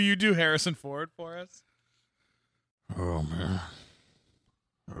 Will you do Harrison Ford for us? Oh, man.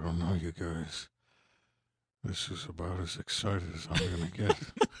 I don't know, you guys. This is about as excited as I'm going to get.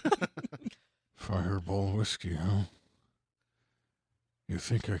 Fireball whiskey, huh? You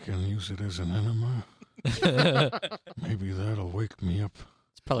think I can use it as an enema? Maybe that'll wake me up.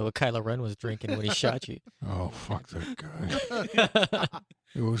 It's probably what Kylo Ren was drinking when he shot you. Oh, fuck that guy.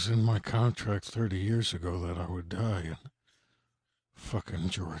 It was in my contract 30 years ago that I would die, and fucking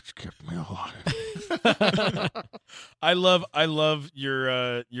George kept me alive. I love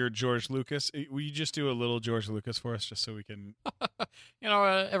your George Lucas. Will you just do a little George Lucas for us, just so we can?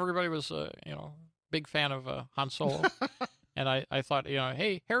 Everybody was, big fan of Han Solo, and I thought,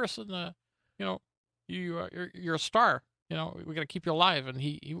 hey, Harrison, you're a star. We got to keep you alive, and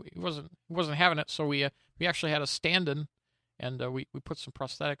he wasn't having it. So we actually had a stand-in, and we put some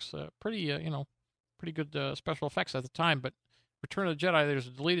prosthetics, pretty good special effects at the time. But Return of the Jedi, there's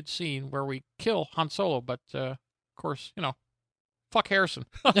a deleted scene where we kill Han Solo, but of course, fuck Harrison.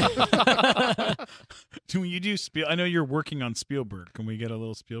 Can you do I know you're working on Spielberg. Can we get a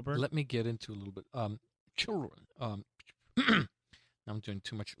little Spielberg? Let me get into a little bit. Children. I'm doing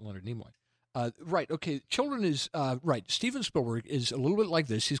too much Leonard Nimoy. Right. Okay. Children is right. Steven Spielberg is a little bit like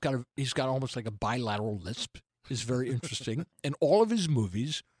this. He's got almost like a bilateral lisp. Is very interesting, and all of his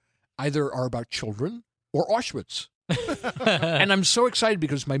movies either are about children or Auschwitz. And I'm so excited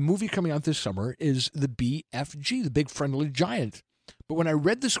because my movie coming out this summer is the BFG, the Big Friendly Giant. But when I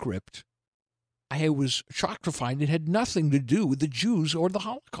read the script, I was shocked to find it had nothing to do with the Jews or the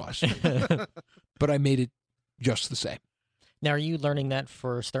Holocaust. But I made it just the same. Now, are you learning that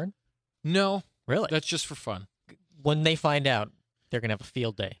for Stern? No. Really? That's just for fun. When they find out, they're going to have a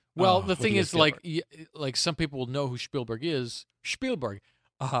field day. Well, the thing is, like some people will know who Spielberg is. Spielberg.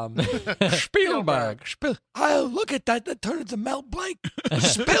 Spielberg. Oh, look at that. That turned into Mel Blanc.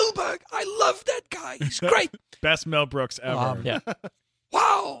 Spielberg. I love that guy. He's great. Best Mel Brooks ever. Yeah.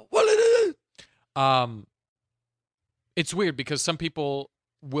 Wow. What it is. It's weird because some people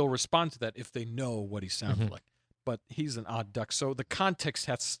will respond to that if they know what he sounds like. But he's an odd duck. So the context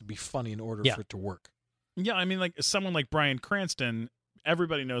has to be funny in order for it to work. Yeah, I mean, like someone like Bryan Cranston,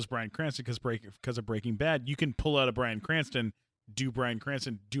 everybody knows Bryan Cranston because of Breaking Bad. You can pull out a Bryan Cranston, do Bryan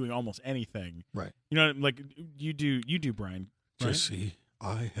Cranston doing almost anything. Right. Like you do Bryan. Right? Jesse,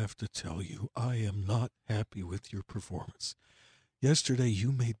 I have to tell you, I am not happy with your performance. Yesterday,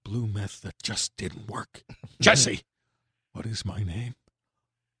 you made blue meth that just didn't work. Jesse, what is my name?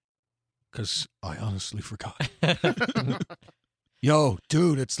 Because I honestly forgot. Yo,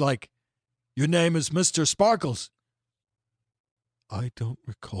 dude, it's like, your name is Mr. Sparkles. I don't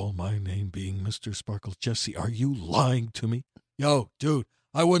recall my name being Mr. Sparkles. Jesse, are you lying to me? Yo, dude,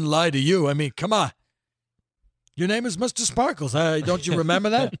 I wouldn't lie to you. I mean, come on. Your name is Mr. Sparkles. Don't you remember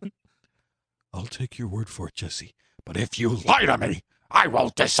that? I'll take your word for it, Jesse. But if you lie to me, I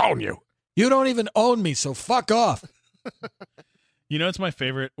will disown you. You don't even own me, so fuck off. It's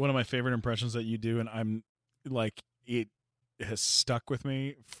one of my favorite impressions that you do, and I'm like, it has stuck with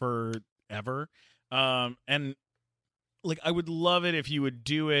me forever. And like, I would love it if you would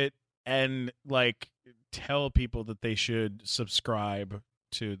do it and like tell people that they should subscribe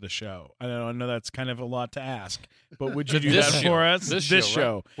to the show. I know that's kind of a lot to ask, but would you do that for us? This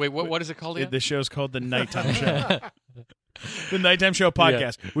show. Right? Wait, what is it called again? The show's called The Nighttime Show. The Nighttime Show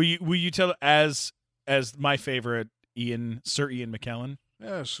podcast. Yeah. Will you tell as my favorite Sir Ian McKellen?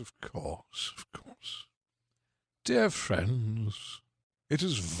 Yes, of course. Dear friends, it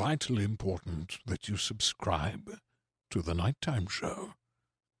is vitally important that you subscribe to The Nighttime Show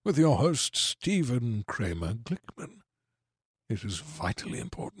with your host, Stephen Kramer Glickman. It is vitally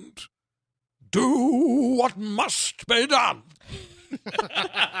important. Do what must be done.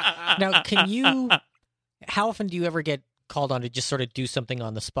 Now, how often do you ever get called on to just sort of do something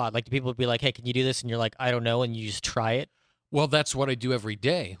on the spot? Like, do people be like, hey, can you do this? And you're like, I don't know, and you just try it? Well, that's what I do every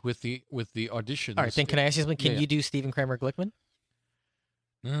day with the auditions. All right, then can I ask you something? Can you do Stephen Kramer Glickman?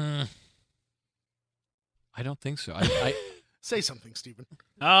 I don't think so. I Say something, Stephen.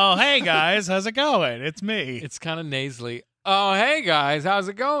 Oh, hey, guys. How's it going? It's me. It's kind of nasally. Oh, hey, guys. How's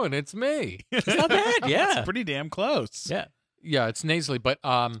it going? It's me. It's not bad, yeah. It's pretty damn close. Yeah. Yeah, it's nasally, but...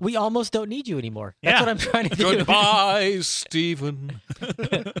 we almost don't need you anymore. That's what I'm trying to do. Goodbye, Stephen.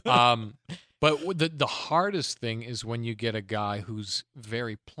 But the hardest thing is when you get a guy who's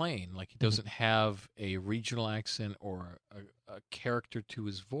very plain, like he doesn't have a regional accent or a character to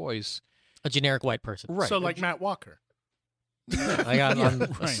his voice. A generic white person. So like Matt Walker.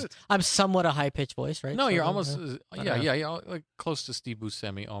 I'm somewhat a high-pitched voice, right? No, you're Something, almost like close to Steve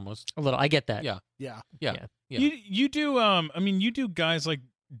Buscemi almost. a little. I get that. Yeah. Yeah. You do you do guys like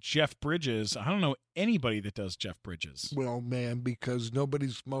Jeff Bridges. I don't know anybody that does Jeff Bridges. Well, man, because nobody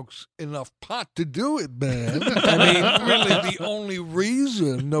smokes enough pot to do it, man. I mean, really, the only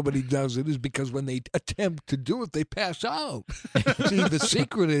reason nobody does it is because when they attempt to do it, they pass out. See, the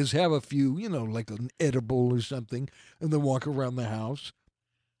secret is have a few, like an edible or something, and then walk around the house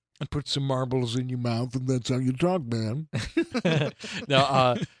and put some marbles in your mouth, and that's how you talk, man.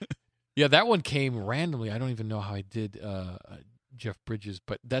 No, that one came randomly. I don't even know how I did Jeff Bridges,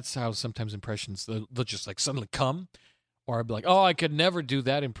 but that's how sometimes impressions they'll just like suddenly come, or I'll be like, oh, I could never do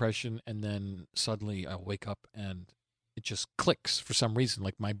that impression, and then suddenly I wake up and it just clicks for some reason.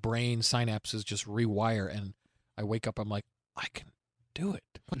 Like my brain synapses just rewire, and I wake up. I'm like, I can do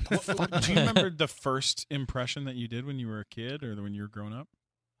it. What the fuck? Do you remember the first impression that you did when you were a kid or when you were growing up?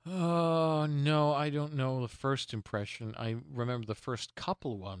 Oh, no, I don't know the first impression. I remember the first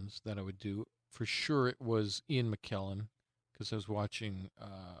couple ones that I would do. For sure, it was Ian McKellen, because I was watching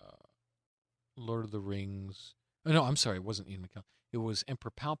Lord of the Rings. Oh, no, I'm sorry, it wasn't Ian McKellen. It was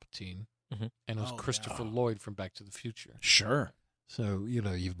Emperor Palpatine, and it was Christopher Lloyd from Back to the Future. Sure. So,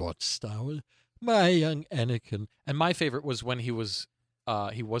 you've bought Star Wars. My young Anakin. And my favorite was when he was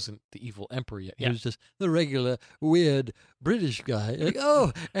he wasn't the evil emperor yet. He was just the regular, weird British guy. Like,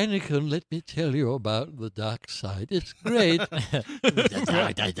 oh, Anakin, let me tell you about the dark side. It's great.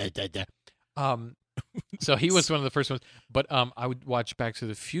 So he was one of the first ones. But I would watch Back to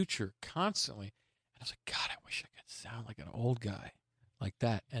the Future constantly. And I was like, God, I wish I could sound like an old guy like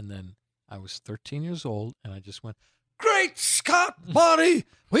that. And then I was 13 years old, and I just went, Great Scott, Marty!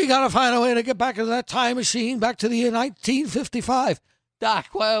 We got to find a way to get back into that time machine, back to the year 1955. Doc,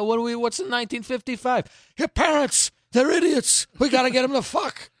 what's in 1955? Your parents, they're idiots. We got to get them to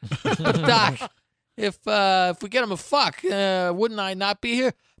fuck. Doc, if we get them to fuck, wouldn't I not be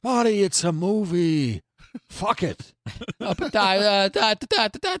here? Marty, it's a movie. Fuck it. I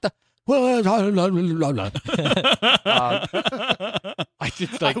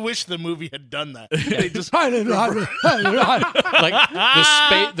did like. I wish the movie had done that. They just like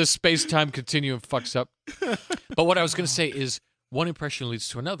the space-time continuum fucks up. But what I was going to say is one impression leads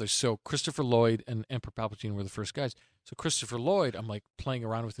to another. So Christopher Lloyd and Emperor Palpatine were the first guys. So Christopher Lloyd, I'm like playing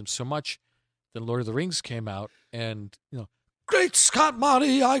around with him so much. Then Lord of the Rings came out, and Great Scott,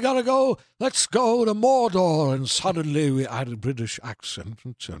 Marty, I gotta go. Let's go to Mordor. And suddenly we add a British accent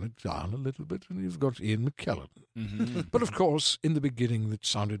and turn it down a little bit, and you've got Ian McKellen. Mm-hmm. But of course, in the beginning, it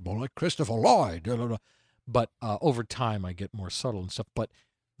sounded more like Christopher Lloyd. But over time, I get more subtle and stuff. But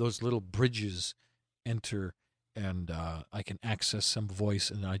those little bridges enter, and I can access some voice,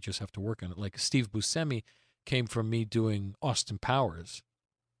 and I just have to work on it. Like Steve Buscemi came from me doing Austin Powers,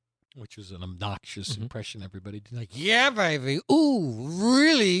 which was an obnoxious impression everybody did. Like, yeah, baby. Ooh,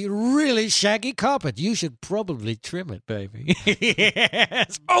 really, really shaggy carpet. You should probably trim it, baby.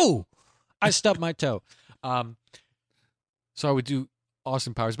 Yes. Oh, I stubbed my toe. So I would do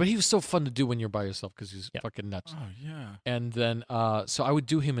Austin Powers, but he was so fun to do when you're by yourself because he's fucking nuts. Oh, yeah. And then, so I would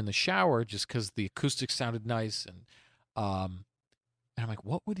do him in the shower just because the acoustics sounded nice. And I'm like,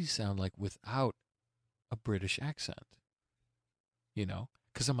 what would he sound like without a British accent?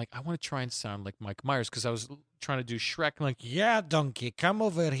 Because I'm like, I want to try and sound like Mike Myers because I was trying to do Shrek. I'm like, yeah, donkey, come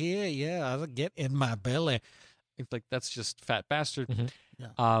over here. Yeah, I'll get in my belly. It's like, that's just fat bastard. Mm-hmm. Yeah.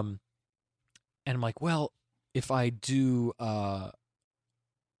 And I'm like, well, if I do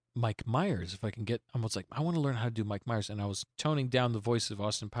Mike Myers, if I can get, I was like, I want to learn how to do Mike Myers. And I was toning down the voice of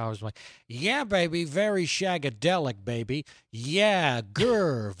Austin Powers. I'm like, yeah, baby, very shagadelic, baby. Yeah,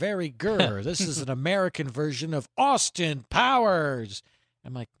 grr, very grr. This is an American version of Austin Powers.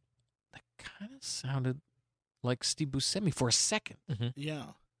 I'm like, that kind of sounded like Steve Buscemi for a second. Mm-hmm. Yeah.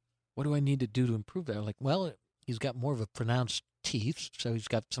 What do I need to do to improve that? I'm like, well, he's got more of a pronounced teeth, so he's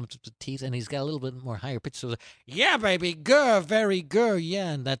got some teeth, and he's got a little bit more higher pitch. So, yeah, baby, grr, very grr,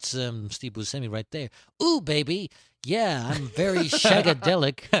 yeah, and that's Steve Buscemi right there. Ooh, baby, yeah, I'm very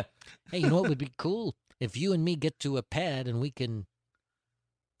shagadelic. Hey, you know what would be cool? If you and me get to a pad and we can,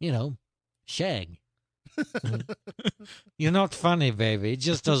 shag. You're not funny, baby. It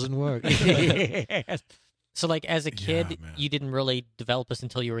just doesn't work. So, like, as a kid, you didn't really develop this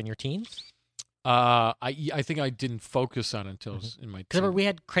until you were in your teens? I think I didn't focus on it until I was in my teens. Because we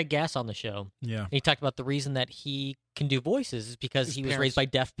had Craig Gass on the show. Yeah. And he talked about the reason that he can do voices is because His he was parents- raised by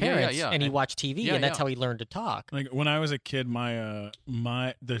deaf parents and he and- watched TV, and that's how he learned to talk. Like when I was a kid,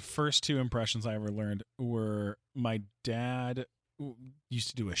 the first two impressions I ever learned were my dad used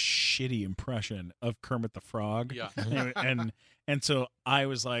to do a shitty impression of Kermit the Frog. Yeah. And so I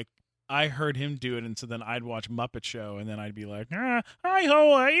was like, I heard him do it, and so then I'd watch Muppet Show, and then I'd be like, hi,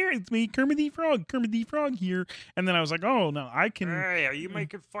 how are you? It's me, Kermit the Frog here. And then I was like, oh, no, I can... Hey, are you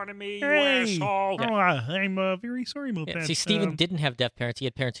making fun of me, you Hey. asshole? Oh, I'm very sorry about that. See, Steven didn't have deaf parents. He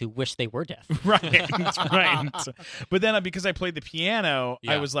had parents who wished they were deaf. Right. But then because I played the piano,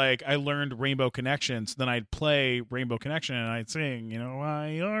 I Yeah. was like, I learned Rainbow Connection. So then I'd play Rainbow Connection and I'd sing,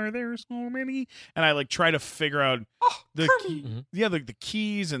 why are there so many? And I like try to figure out the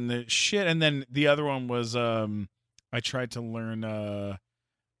keys and the shit. And then the other one was I tried to learn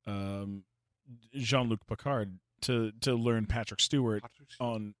Jean-Luc Picard to learn Patrick Stewart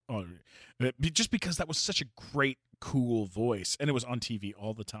on just because that was such a great, cool voice, and it was on TV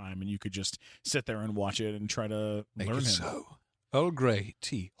all the time, and you could just sit there and watch it and try to learn him. So, Earl Grey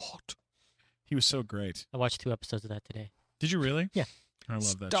tea, hot. He was so great. I watched 2 episodes of that today. Did you really? Yeah. I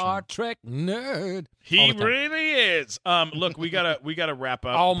love that Star show. Trek nerd. He really is. Look, we gotta wrap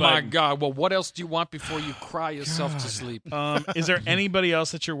up. Oh, but, my God. Well, what else do you want before you cry yourself to sleep? Is there anybody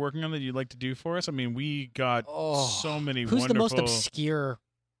else that you're working on that you'd like to do for us? I mean, we got so many Who's the most wonderful... obscure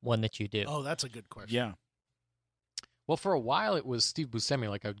one that you do? Oh, that's a good question. Yeah. Well, for a while, it was Steve Buscemi.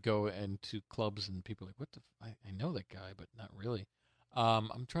 Like, I would go into clubs, and people were like, what the... I know that guy, but not really.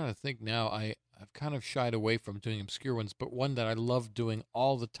 I'm trying to think now. I've kind of shied away from doing obscure ones, but one that I loved doing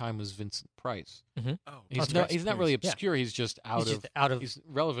all the time was Vincent Price. Mm-hmm. He's not really obscure. He's just out of his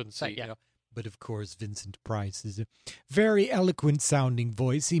relevancy. yeah. You know? But of course, Vincent Price is a very eloquent sounding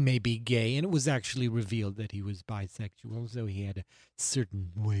voice. He may be gay, and it was actually revealed that he was bisexual, so he had a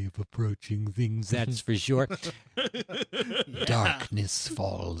certain way of approaching things, that's for sure. Darkness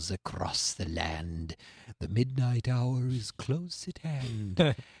falls across the land. The midnight hour is close at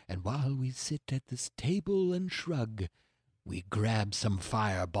hand. And while we sit at this table and shrug, we grab some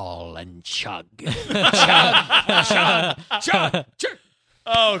fireball and chug. Chug.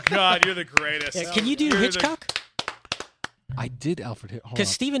 Oh, God, you're the greatest. Yeah, can you do Hitchcock? I did Alfred Hitchcock. Because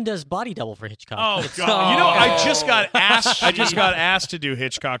Steven does body double for Hitchcock. Oh, God. I just got asked. I just got asked to do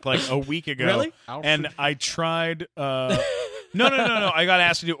Hitchcock like a week ago. Really? And I tried. No. I got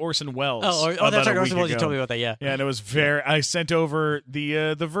asked to do Orson Welles. That's about right. a Orson week Welles. You ago. told me about that. Yeah. Yeah, and it was very. I sent over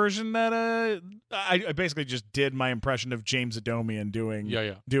the version that I basically just did my impression of James Adomian doing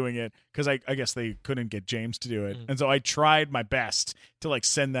it because I guess they couldn't get James to do it, and so I tried my best to like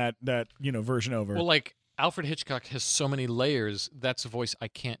send that version over. Well, like Alfred Hitchcock has so many layers. That's a voice I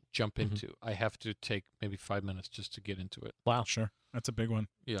can't jump into. I have to take maybe 5 minutes just to get into it. Wow. Sure, that's a big one.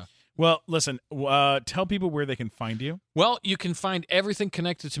 Yeah. Well, listen. Tell people where they can find you. Well, you can find everything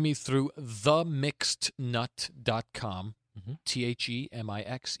connected to me through themixednut.com.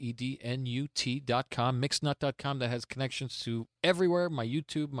 TheMixedNut.com, mixednut.com. That has connections to everywhere, my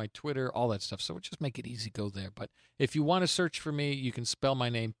YouTube, my Twitter, all that stuff. So just make it easy, go there. But if you want to search for me, you can spell my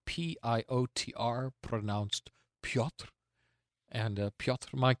name Piotr, pronounced Piotr. And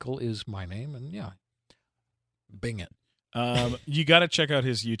Piotr Michael is my name. And yeah, bing it. You got to check out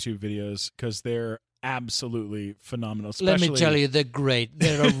his YouTube videos because they're absolutely phenomenal. Let me tell you, they're great.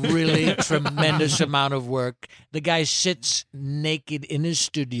 They're a really tremendous amount of work. The guy sits naked in his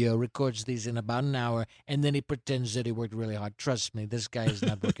studio, records these in about an hour, and then he pretends that he worked really hard. Trust me, this guy is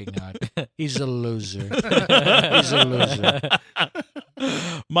not working hard. He's a loser. He's a loser.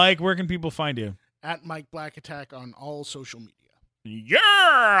 Mike, where can people find you? At Mike Black Attack on all social media.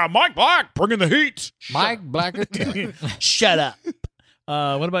 Yeah, Mike Black, bringing the heat. Mike Black Attack. Shut up.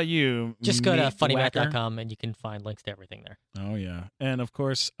 What about you? Just go to Meat funnymac.com and you can find links to everything there. Oh, yeah. And, of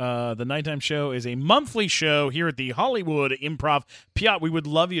course, the Nighttime Show is a monthly show here at the Hollywood Improv. Piotr, we would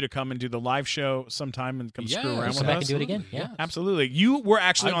love you to come and do the live show sometime and come screw around with come back us. and do it again. Yeah. Absolutely. You were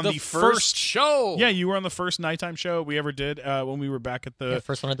actually on the first show. Yeah, you were on the first Nighttime Show we ever did when we were back at the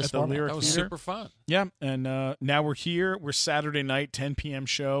first one of this at the format. Lyric That was Theater. super fun. Yeah, and now we're here. We're Saturday night, 10 p.m.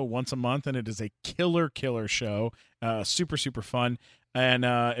 show once a month, and it is a killer show. Super, super fun. And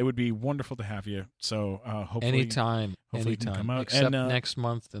it would be wonderful to have you. So hopefully, Anytime. you can come out. Except and, next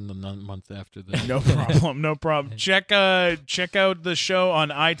month and the month after that. No problem. Check out the show on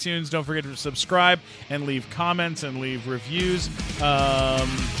iTunes. Don't forget to subscribe and leave comments and leave reviews.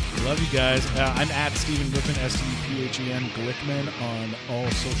 Love you guys. I'm at Stephen Glickman, STEPHEN Glickman on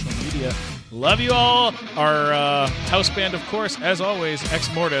all social media. Love you all. Our house band, of course, as always, Ex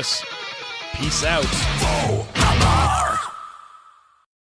Mortis. Peace out.